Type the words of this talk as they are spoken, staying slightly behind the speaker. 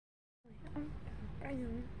I know.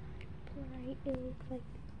 Play is like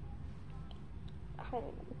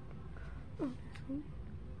home. Honestly.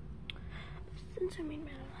 Since I made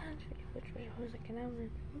my last video, which was like an hour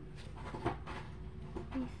ago,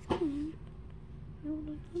 my phone, no one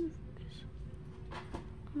was focus. I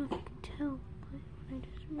don't know if you can tell, but when I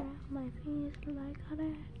just wrap my face like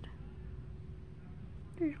that,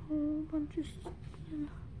 there's a whole bunch of skin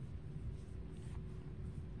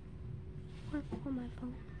on my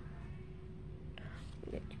phone.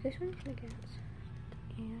 Yeah, this one's gonna get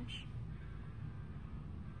the ash.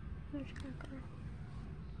 I'm just gonna go.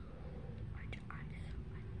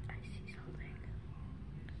 I see something.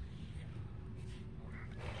 Hold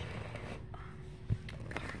on.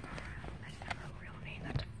 That's not her real name.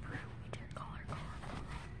 That's a fruit. We just call her Cara.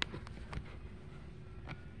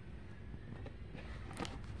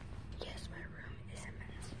 Yes, my room is a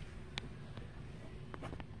mess.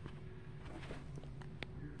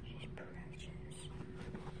 She's precious.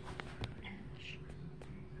 Ash.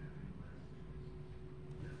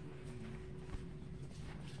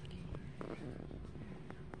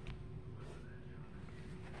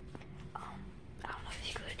 I don't know if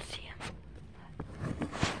you could see him.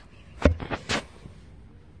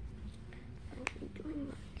 I don't be doing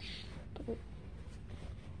much. But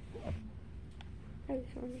I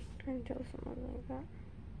just want to try and tell someone like that.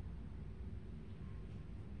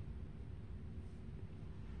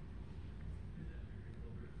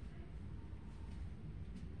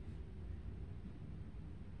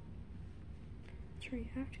 So you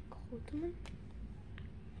have to call them.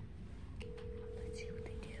 Let's see what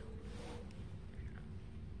they do.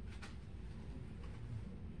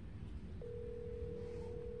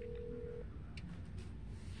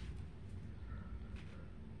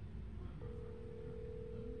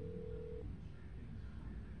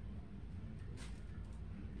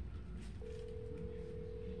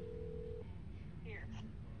 Here.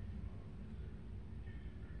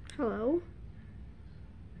 Hello?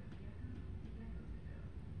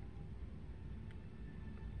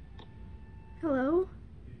 Hello?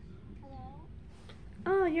 Hello?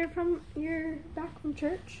 Oh, you're back from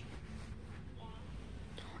church? Yeah.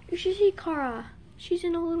 You should see Cara. She's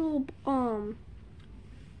in a little,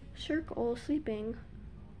 circle sleeping.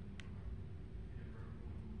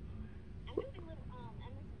 I'm gonna be with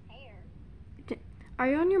Emerson's hair. Are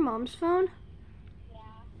you on your mom's phone? Yeah.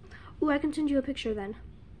 Ooh, I can send you a picture then.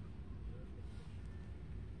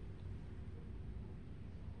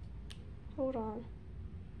 Hold on.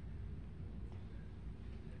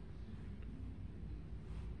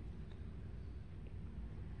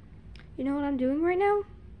 You know what I'm doing right now?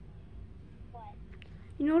 What?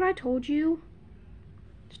 You know what I told you?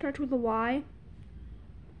 Starts with a Y.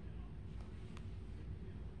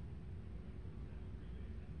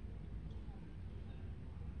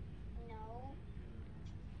 No.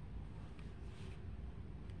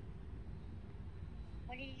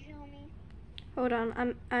 What did you tell me? Hold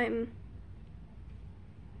on,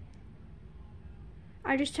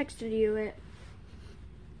 I just texted you it.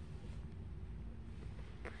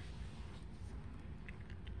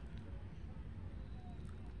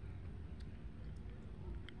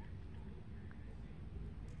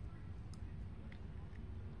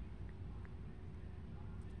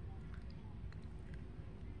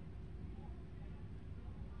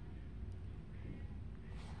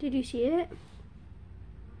 Did you see it?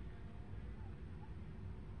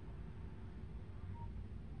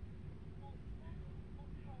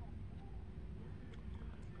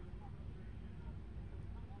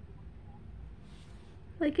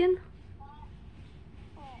 Lincoln? What?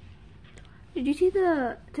 Did you see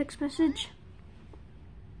the text message?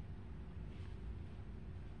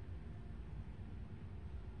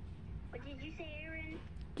 What did you say, Aaron?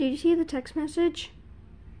 Did you see the text message?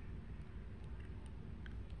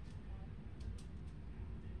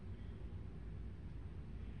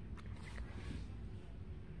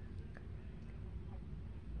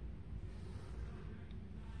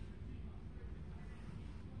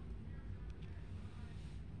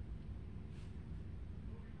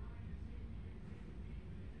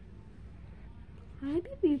 Hi,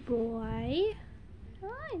 baby boy.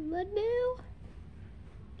 Hi, Ladoo.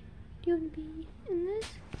 Do you want to be in this?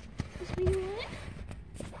 Is this what you want?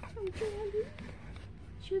 Oh, Daddy.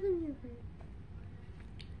 Show them your room.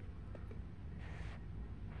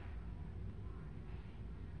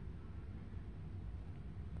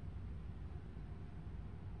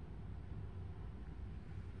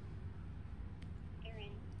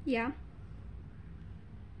 Aaron. Yeah.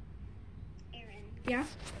 Aaron. Yeah.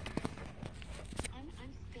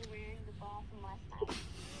 I'm still wearing the ball from last night.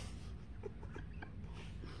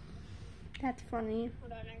 That's funny.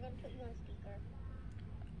 Hold on, I'm gonna put you on speaker.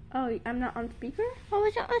 Oh, I'm not on speaker? Oh,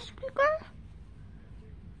 is it on speaker?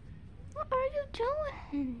 What are you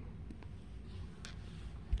doing?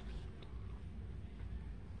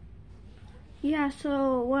 Yeah,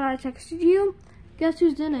 so what I texted you, guess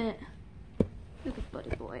who's in it? Look at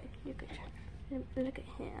Buddy Boy. Look at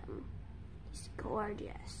him. He's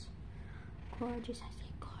gorgeous. Gorgeous, I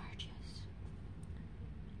say gorgeous.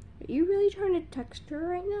 Are you really trying to text her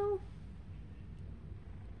right now?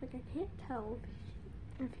 Like, I can't tell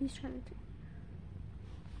if he's trying to.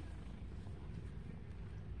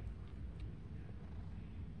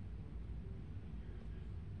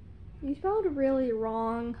 You spelled it really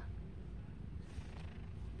wrong.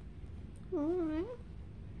 Alright.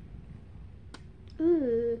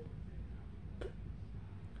 Ugh.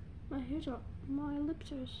 My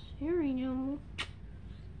lips are staring you.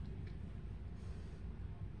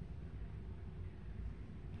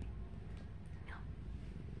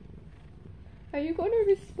 Are you going to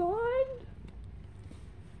respond?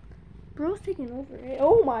 Bro's taking over it.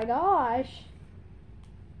 Oh my gosh.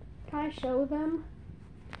 Can I show them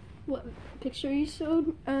what picture you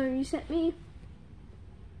showed? You sent me?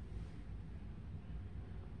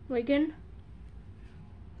 Lincoln?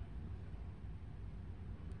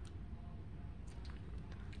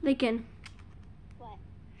 Lincoln. What?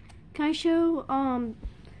 Can I show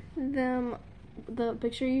them the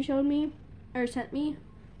picture you showed me or sent me?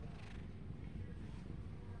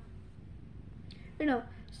 Or no,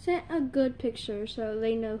 sent a good picture so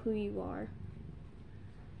they know who you are.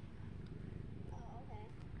 Oh, okay.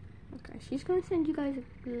 Okay, she's gonna send you guys a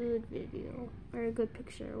good video or a good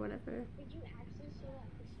picture or whatever. Did you actually show that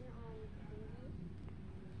picture on TV?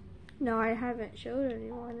 No, I haven't showed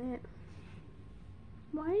anyone it.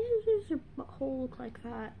 Why does your butthole look like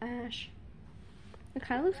that, Ash? It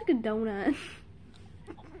kind of looks like a donut.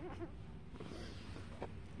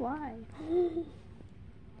 Why?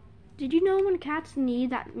 Did you know when cats need,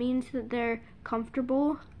 that means that they're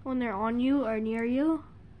comfortable when they're on you or near you?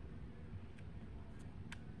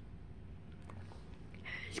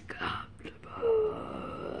 It's comfortable.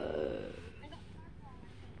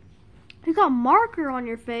 You got marker on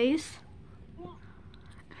your face.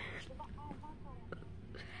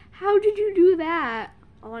 How did you do that?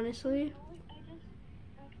 Honestly. I just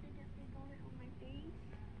accidentally got it on my face.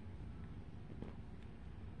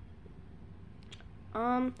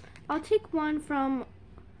 I'll take one from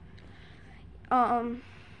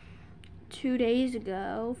 2 days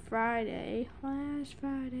ago, last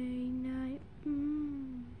Friday night.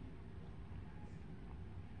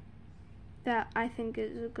 That I think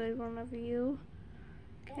is a good one of you.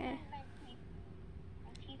 Okay. My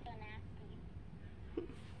teeth are nasty.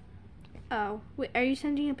 Oh, wait, are you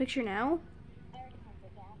sending a picture now? I already have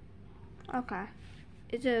it, yeah. Okay.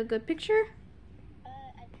 Is it a good picture? I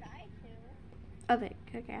tried to. Of it,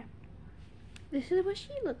 okay. This is what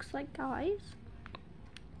she looks like, guys.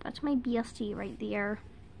 That's my bestie right there.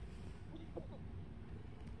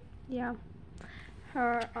 Yeah.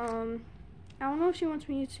 Her, I don't know if she wants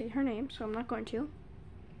me to say her name, so I'm not going to.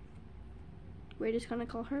 We're just gonna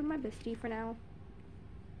call her my bestie for now.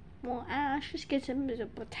 Well, Ash just gets him as a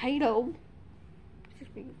potato. That's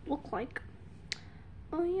what you look like.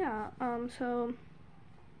 Oh yeah, so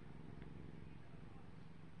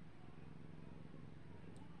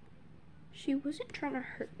she wasn't trying to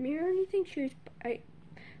hurt me or anything. She was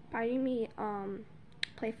biting me,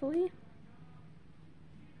 playfully.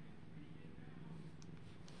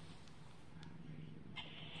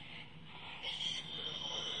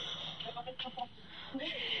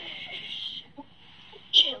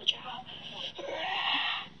 Chill, child.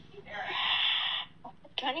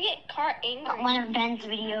 Trying to get Car angry. One of Ben's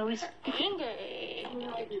videos. Angry.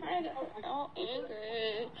 Trying to get all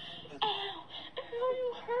angry. Ow! Ow!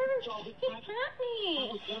 You hurt! You hurt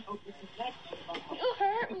me! You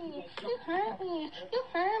hurt me! You hurt me! You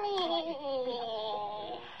hurt me!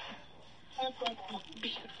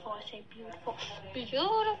 Beautiful. I say beautiful.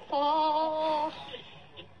 Beautiful.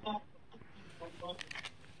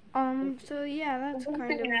 So yeah, that's kind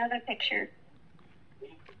of another picture.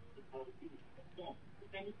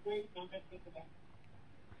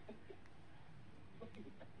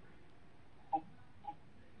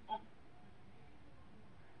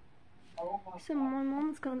 So my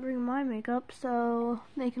mom's gonna bring my makeup so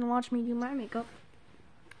they can watch me do my makeup.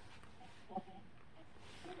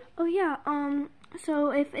 Oh yeah,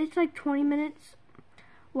 so if it's like 20 minutes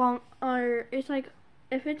long, or it's like,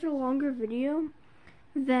 if it's a longer video,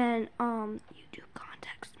 then, YouTube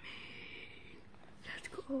contacts me. Let's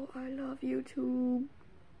go, I love YouTube.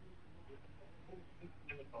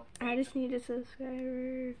 I just need a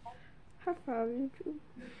subscriber. High five, YouTube.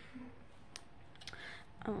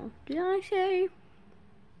 Oh, did I say?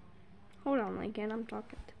 Hold on, Lincoln. I'm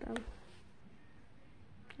talking to them.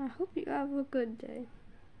 I hope you have a good day.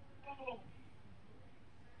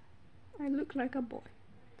 I look like a boy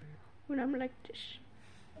when I'm like this.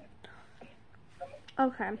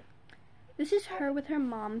 Okay. This is her with her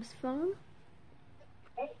mom's phone.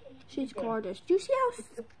 She's gorgeous. Do you see how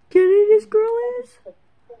skinny this girl is?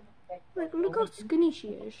 Like, look how skinny she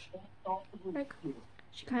is. Like,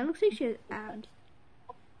 she kind of looks like she has abs.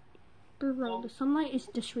 Bro, the sunlight is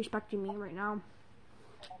disrespecting me right now.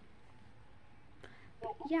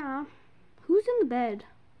 But yeah. Who's in the bed?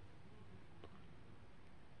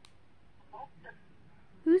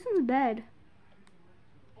 Who's in the bed?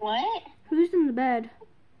 What? Who's in the bed?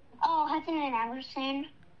 Oh, Hudson and Everson.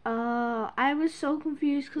 I was so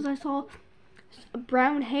confused because I saw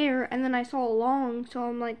brown hair and then I saw long, so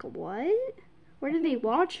I'm like, what? What are they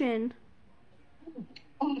watching?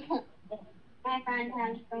 My friend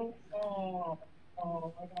has been.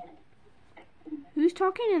 Who's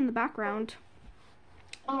talking in the background?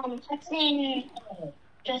 Hudson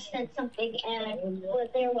just said something and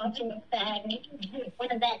they're watching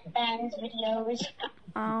one of that band's videos.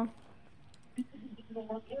 Oh.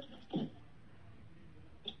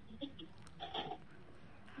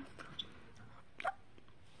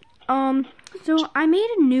 So I made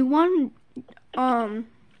a new one.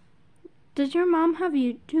 Does your mom have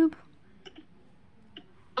YouTube?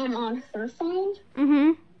 On her phone?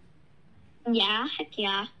 Mm-hmm. Yeah, heck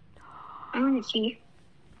yeah. I want to see.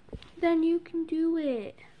 Then you can do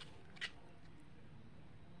it.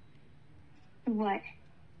 What?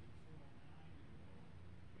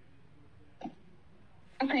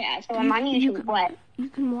 Okay, so I'm on YouTube. What? You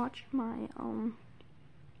can watch my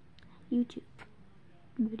YouTube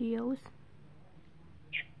videos.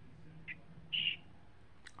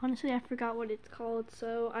 Honestly, I forgot what it's called,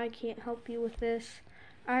 so I can't help you with this.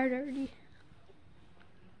 I already.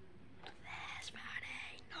 This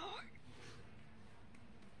Friday,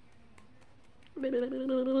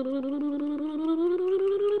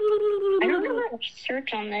 I don't know how to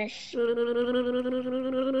search on this.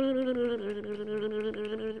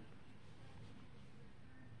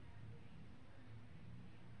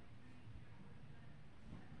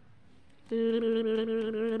 Oh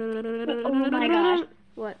my gosh.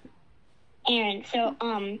 What? Aaron, so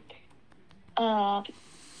on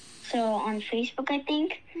Facebook, I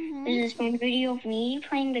think, there's this one video of me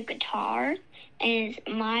playing the guitar, and it's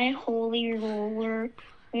My Holy Roller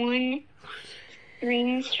 1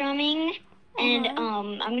 string strumming, and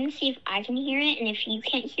I'm gonna see if I can hear it, and if you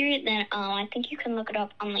can't hear it, then I think you can look it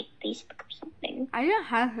up on like Facebook or something. I don't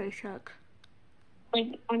have Facebook.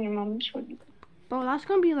 Like on your mom's phone. Bro, that's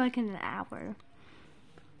gonna be like in an hour.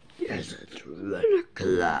 Yes, it's 1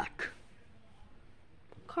 o'clock.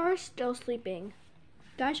 Cara's still sleeping.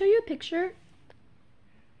 Did I show you a picture?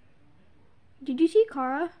 Did you see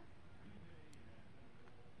Cara?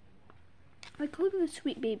 Like, look at this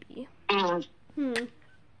sweet baby.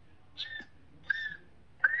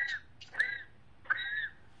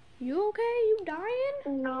 You okay? You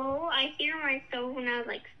dying? No, I hear myself when I was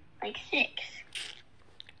like 6.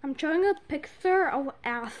 I'm showing a picture of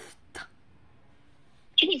Ast.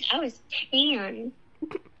 Jeez, I was 10.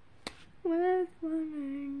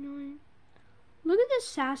 Look at this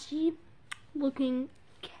sassy looking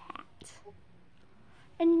cat.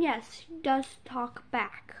 And yes, she does talk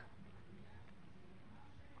back.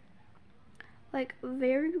 Like,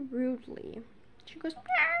 very rudely. She goes, meow.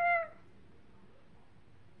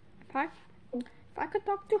 If I could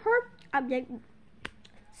talk to her, I'd be like,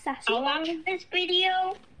 sassy. How long is this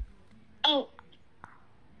video? Oh.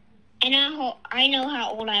 And I know how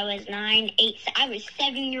old I was. 9, 8. I was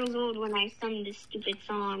 7 years old when I sung this stupid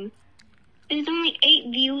song. There's only 8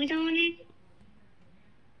 views on it.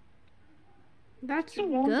 That's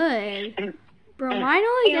good. Bro, mine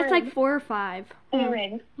only gets like 4 or 5.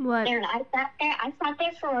 Aaron. What? Aaron, I sat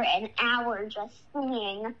there for an hour just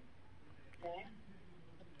singing.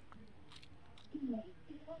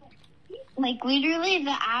 Like literally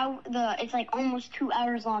it's like almost 2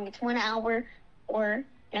 hours long. It's 1 hour or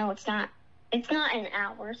no, it's not. It's not an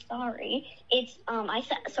hour, sorry. It's I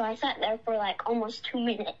sat there for like almost 2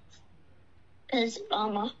 minutes. It's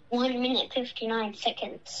 1 minute 59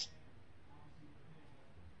 seconds.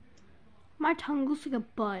 My tongue looks like a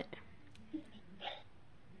butt.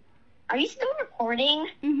 Are you still recording?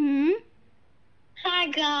 Mm-hmm. Hi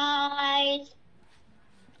guys.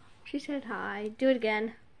 She said hi. Do it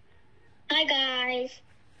again. Hi guys.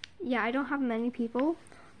 Yeah, I don't have many people.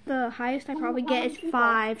 The highest I probably get is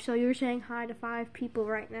 5, so you're saying hi to 5 people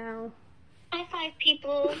right now. Hi 5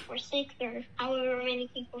 people, or 6, or however many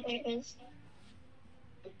people there is.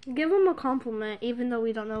 Give them a compliment, even though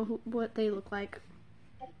we don't know what they look like.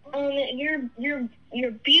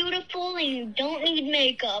 You're beautiful and you don't need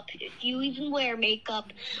makeup if you even wear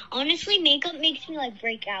makeup. Honestly, makeup makes me like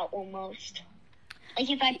break out almost. Like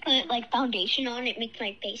if I put like foundation on, it makes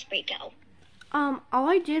my face break out. All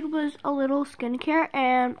I did was a little skincare,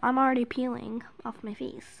 and I'm already peeling off my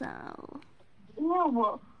face. So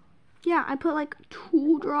Whoa. yeah, I put like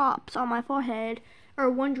 2 drops on my forehead, or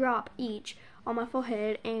 1 drop each on my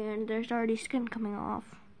forehead, and there's already skin coming off.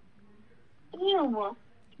 Ew.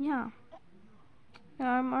 Yeah.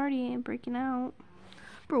 I'm already breaking out.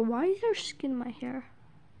 Bro, why is there skin in my hair?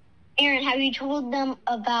 Aaron, have you told them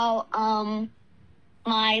about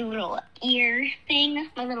my little ear thing?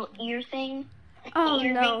 My little ear thing? Oh,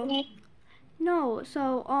 Ear no. ring? No,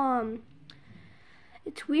 so,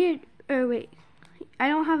 it's weird. Or wait, I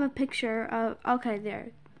don't have a picture of, okay, there.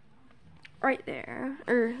 Right there.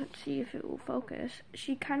 Or, let's see if it will focus.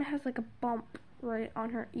 She kind of has like a bump right on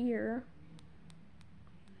her ear.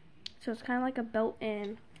 So it's kind of like a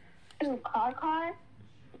built-in. Ooh, car?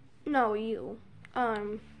 No, you.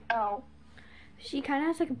 Oh. She kind of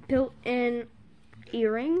has like a built-in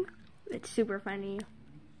earring. It's super funny.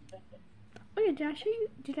 Oh yeah, did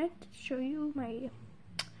I show you my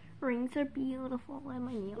rings are beautiful and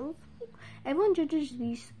my nails? Everyone judges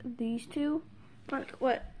these two. Like,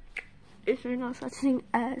 what? Is there no such thing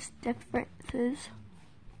as differences?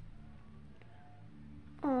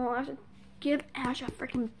 Oh, I have to give Ash a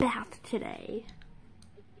freaking bath today.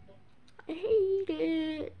 I hate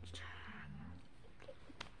it.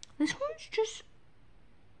 This one's just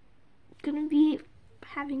gonna be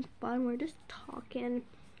having fun. We're just talking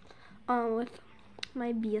with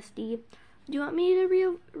my bestie. Do you want me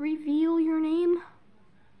to reveal your name?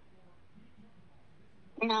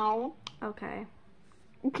 No. Okay.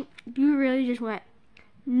 You really just went,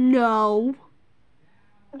 no.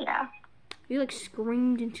 Yeah. You like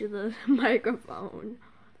screamed into the microphone.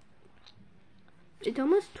 It's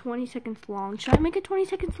almost 20 seconds long. Should I make it 20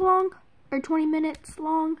 seconds long? Or 20 minutes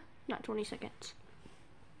long? Not 20 seconds.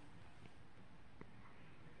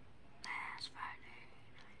 Last Friday.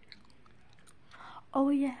 Oh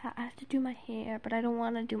yeah, I have to do my hair, but I don't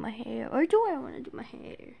want to do my hair. Or do I want to do my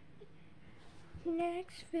hair?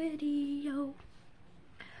 Next video.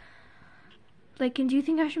 Like, do you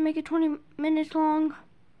think I should make it 20 minutes long?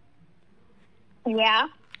 Yeah.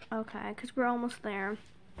 Okay, because we're almost there.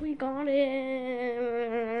 We got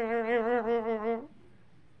it.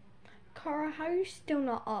 Cara, how are you still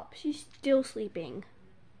not up? She's still sleeping.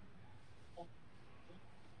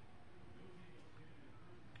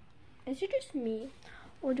 Is it just me?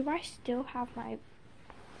 Or do I still have my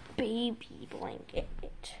baby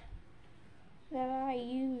blanket that I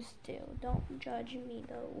use still? Don't judge me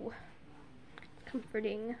though.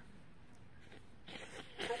 Comforting.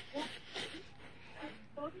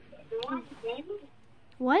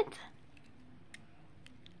 What?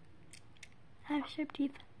 I have sharp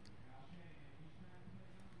teeth.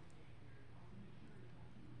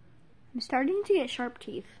 I'm starting to get sharp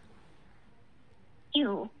teeth.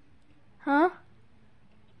 Ew. Huh?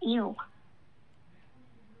 Ew.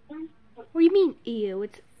 What do you mean, ew?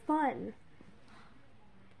 It's fun.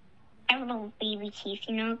 I have little baby teeth,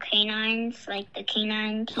 you know, canines, like the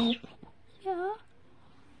canine teeth. Yeah.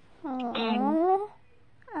 Aww.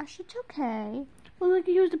 Ash, it's okay. Well, like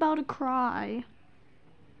he was about to cry.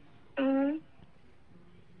 No,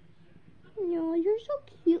 you're so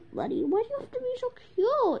cute, buddy. Why do you have to be so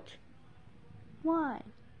cute? Why?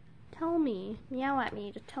 Tell me. Meow at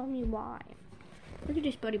me. Just tell me why. Look at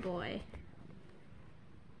this buddy boy.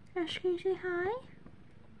 Ash, can you say hi?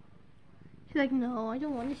 He's like, no, I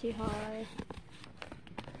don't want to say hi.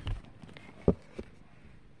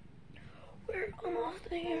 We're almost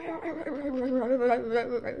there.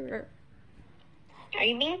 Are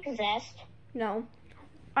you being possessed? No.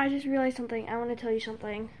 I just realized something. I want to tell you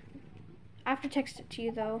something. I have to text it to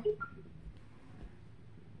you, though.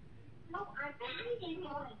 No, I'm hiding.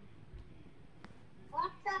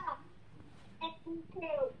 What's up?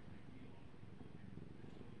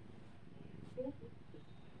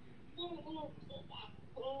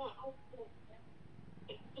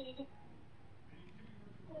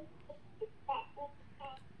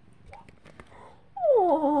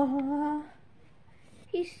 Aww.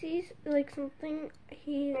 He sees like something.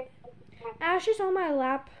 Ash is on my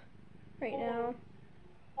lap right now.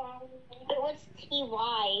 What's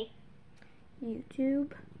TY?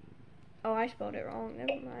 YouTube. Oh, I spelled it wrong.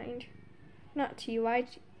 Never mind. Not TY.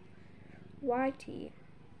 YT.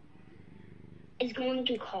 Is going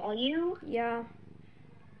to call you? Yeah.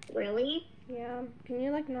 Really? Yeah. Can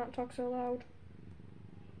you like not talk so loud?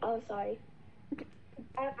 Oh, sorry.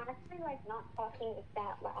 I'm actually like not talking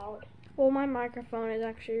that loud. Well, my microphone is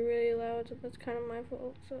actually really loud, so that's kind of my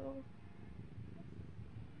fault, so.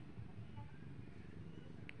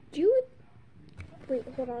 Do you... Wait,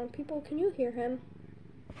 hold on. People, can you hear him?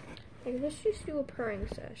 Like, let's just do a purring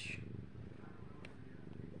sesh.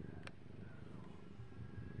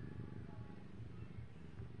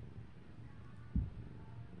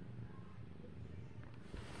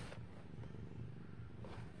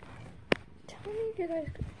 Tell me if you guys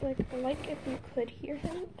like if you could hear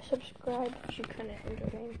him. Subscribe if you couldn't enjoy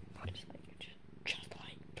him. Just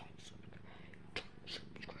like, don't subscribe.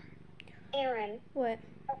 Aaron. What?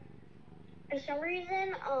 For some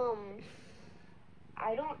reason,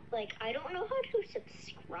 I don't know how to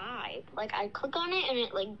subscribe. Like, I click on it and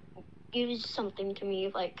it, like, gives something to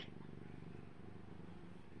me, like,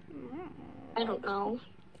 I don't know.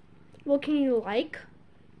 Well, can you like?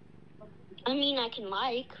 I mean, I can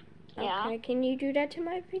like, yeah. Okay, can you do that to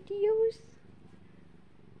my videos?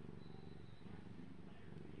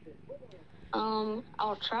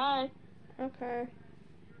 I'll try. Okay.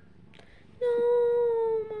 No,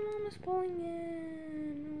 my mom is pulling in.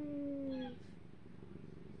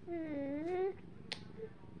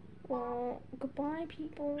 Well, goodbye,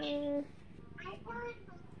 people.